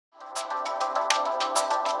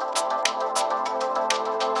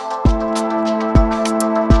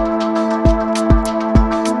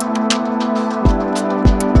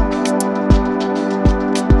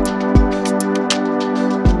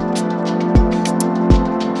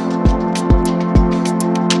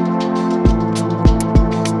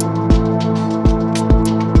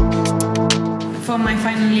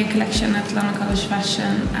collection at London College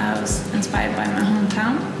Fashion, I was inspired by my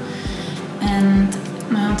hometown. And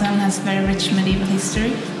my hometown has very rich medieval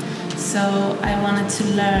history. So I wanted to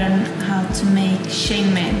learn how to make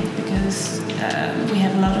chainmail because we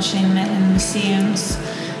have a lot of chainmail in museums.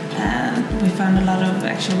 We found a lot of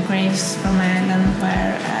actual graves from Ireland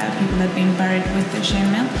where people had been buried with their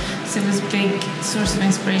chainmail. So it was a big source of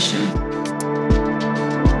inspiration.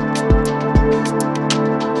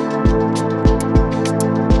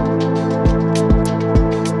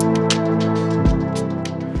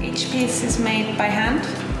 Each piece is made by hand.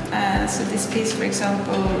 So this piece, for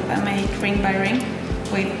example, I made ring by ring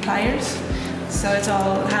with pliers. So it's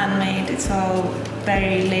all handmade, it's all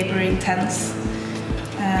very labor intense.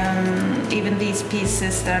 Even these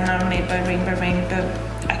pieces that are not made by ring, but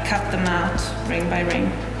I cut them out ring by ring.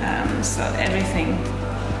 So everything,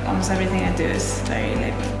 almost everything I do is very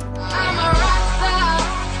labor. I'm a rock star.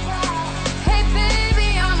 Hey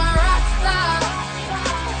baby, I'm a rock star.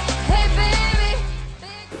 Hey baby.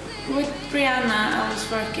 With Rihanna, I was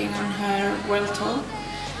working on her world tour.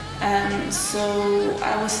 So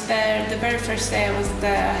I was there the very first day I was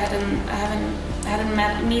there. I hadn't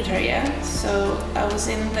met her yet. So I was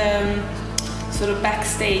in the sort of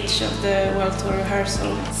backstage of the world tour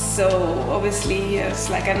rehearsal. So obviously it's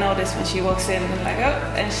like I noticed when she walks in and like,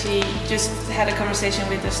 oh, and she just had a conversation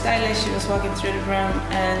with the stylist. She was walking through the room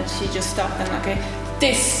and she just stopped and okay,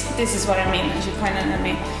 this is what I mean. And she pointed at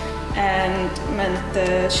me and meant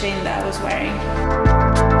the chain that I was wearing.